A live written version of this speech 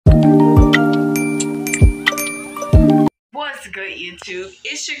good, YouTube?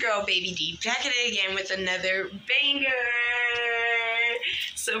 It's your girl Babydee back at it again with another banger.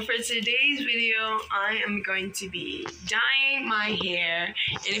 So for today's video, I am going to be dyeing my hair.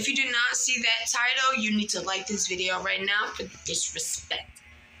 And if you do not see that title, you need to like this video right now for disrespect.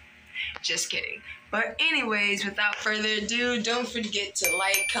 Just kidding. But anyways, without further ado, don't forget to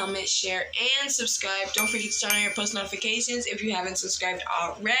like, comment, share, and subscribe. Don't forget to turn on your post notifications if you haven't subscribed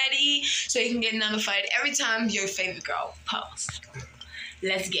already, so you can get notified every time your favorite girl posts.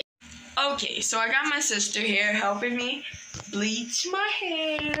 Let's get it. Okay, so I got my sister here helping me bleach my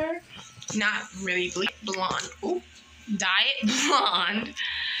hair. Not really bleach, blonde. Ooh, dye it blonde.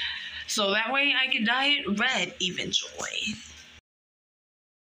 So that way I can dye it red eventually.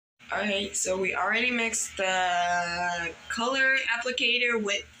 Alright, so we already mixed the color applicator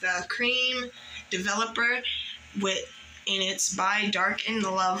with the cream developer and it's by Dark and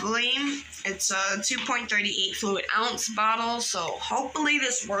Lovely. It's a 2.38 fluid ounce bottle, so hopefully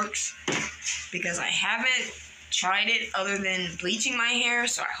this works because I haven't tried it other than bleaching my hair,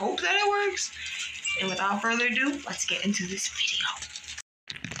 so I hope that it works. And without further ado, let's get into this video.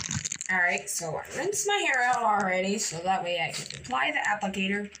 Alright, so I rinsed my hair out already, so that way I can apply the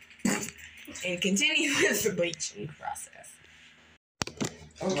applicator and continue with the bleaching process.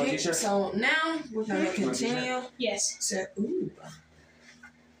 Okay, so now we're gonna continue. Yes. So,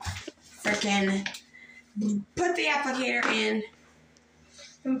 freaking put the applicator in.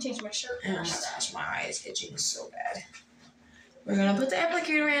 Let me change my shirt. Oh my gosh, my eye is itching so bad. We're gonna put the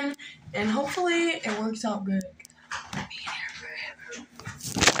applicator in, and hopefully it works out good. I'll be here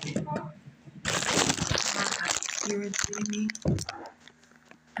forever. Irritating me.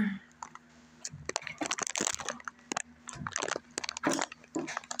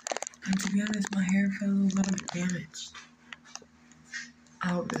 And to be honest, my hair feels a little bit damaged. I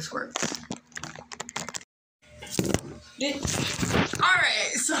hope this works.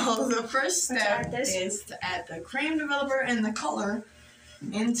 Alright, so the first step is to add the cream developer and the color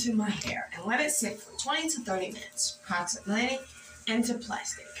into my hair and let it sit for 20 to 30 minutes, approximately, into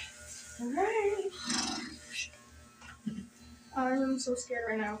plastic. Alright. I'm so scared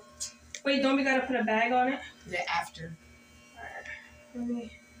right now. Wait, don't we gotta put a bag on it? Yeah, after. Alright. Let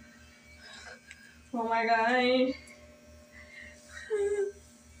me. Oh my god.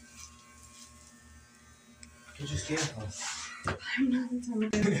 You're just careful. I'm not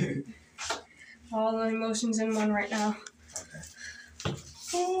intimidated. All the emotions in one right now. Okay.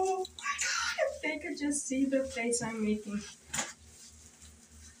 Oh my god, if they could just see the face I'm making.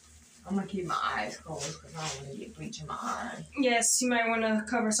 I'm gonna keep my eyes closed because I don't want to get bleach in my eye. Yes, you might want to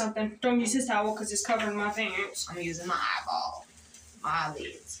cover something. Don't use this towel because it's covering my pants. I'm using my eyeball, my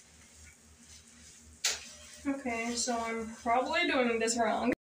eyelids. Okay, so I'm probably doing this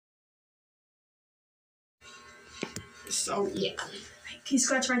wrong. So, yeah. Can you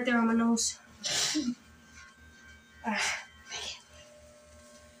scratch right there on my nose?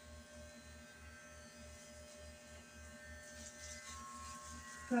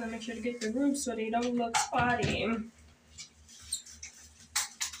 Gotta make sure to get the roots so they don't look spotty.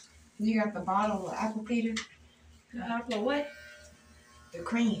 You got the bottle of applicator? The apple what? The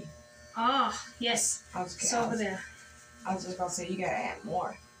cream. Ah, yes. It's over there. I was just gonna say you gotta add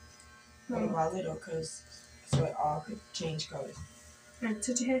more. Little by little, cause so it all could change colors. And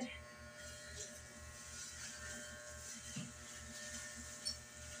touch your head.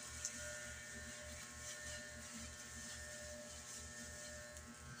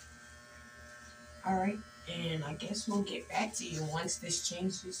 Alright, and I guess we'll get back to you once this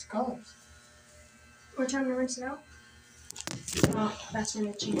changes colors. What time to rinse it out? Oh, that's when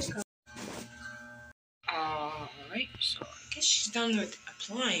it changes color. Alright, so I guess she's done with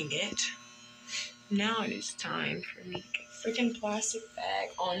applying it. Now it is time for me to get a freaking plastic bag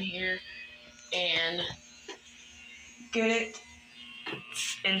on here and get it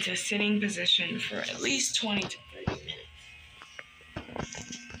into sitting position for at least 20 to 30 minutes.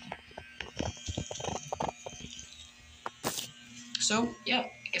 So, yeah,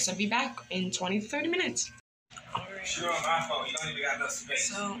 I guess I'll be back in 20 to 30 minutes. Alright. Sure, on my phone. You don't even got enough space.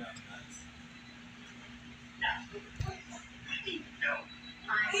 So,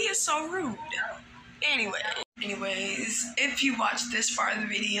 he is so rude. Anyways, if you watched this far of the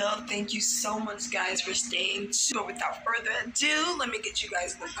video, thank you so much, guys, for staying tuned. But without further ado, let me get you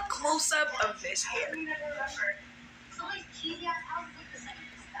guys a close-up of this hair.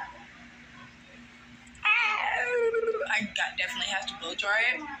 I definitely have to blow dry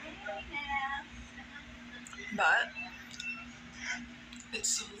it, but it's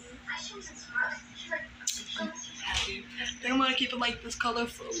so happy. I think I'm gonna keep it like this color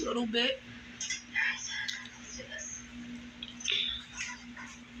for a little bit.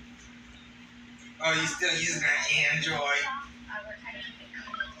 Oh, you still using that Android?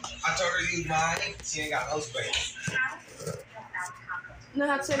 I told her to use mine. She ain't got no space. Know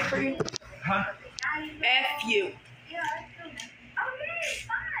how to say it for you? Huh? F you.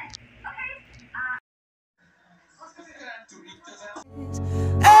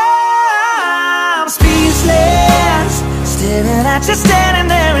 I'm speechless, staring at you standing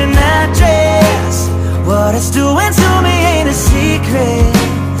there in that dress. What it's doing to me ain't a secret,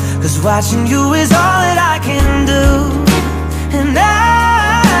 'cause watching you is all that I can do. And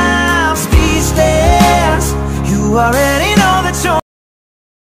I'm speechless, you already